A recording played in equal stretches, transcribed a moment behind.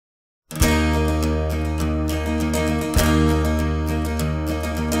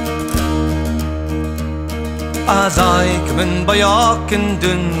As I come in by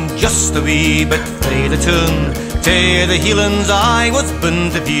Auckindon, just a wee bit frae the tune, tae the Hielands I was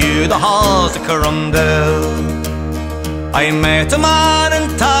bound to view the Haughs O Cromdale. I met a man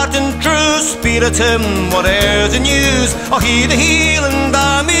in tartan true, spirit him, whate'er the news, oh he the Hieland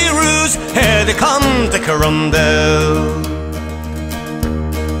army ruse, here they come to Cromdale.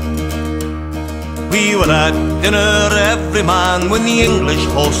 We were at dinner every man when the English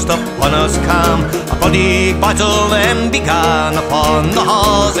host upon us came. A bloody battle then began upon the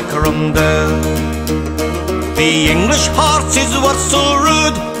Haughs O Cromdale. The English horses were so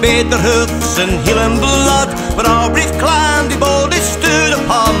rude, bathed their hoofs in Hieland blood, but our brave clan they boldly stood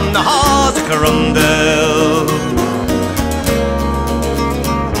upon the Haughs O Cromdale.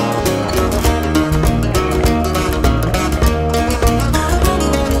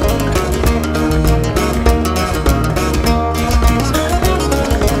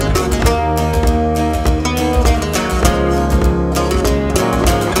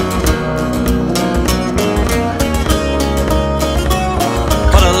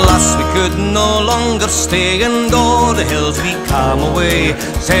 Could no longer stay, and o'er the hills we came away.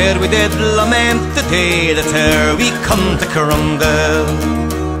 Said we did lament the day that ere we come to Cromdale.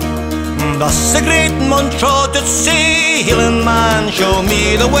 Thus a great Montrose did say, Hieland man, show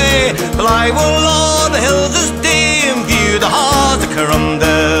me the way, till I will o'er the hills this day and view the Haughs O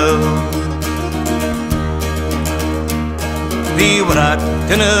Cromdale. We were at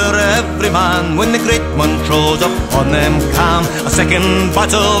dinner every man when the great Montrose upon them came. A second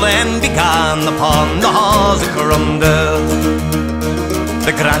battle then began upon the Haughs O Cromdale.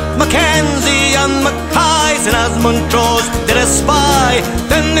 The Grant, Mackenzie and Mackay, and as Montrose did espy,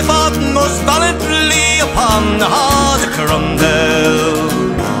 then they fought most valiantly upon the Haughs O Cromdale.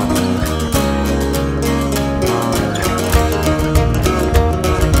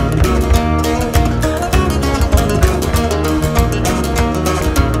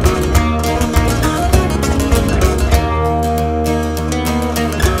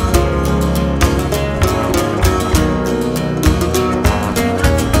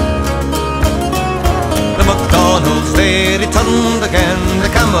 They returned again, the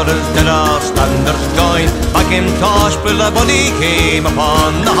cameras did our standards join. Back in Toshpool a body came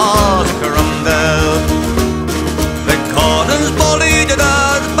upon the Haughs O Cromdale. The Gordon's body did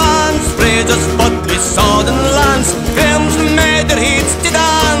advance, sprayed us but with sword and lance. Films made their heats to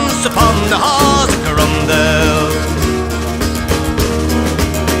dance upon the Haughs O Cromdale.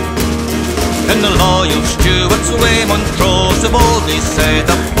 In the loyal Stuarts way, Montrose boldly set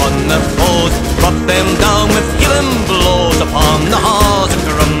upon their foes, brought them down with Hieland blows upon the Haughs O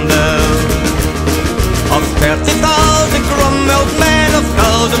Cromdale. Of 30,000 Cromwell's men, of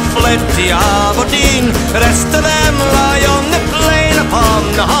 1,000 fled to Aberdeen, the rest of them lie on the plain upon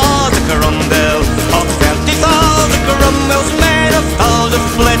the Haughs O Cromdale. Of 30,000 Cromwell's men, of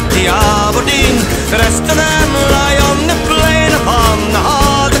 1,000 fled to Aberdeen, the rest of them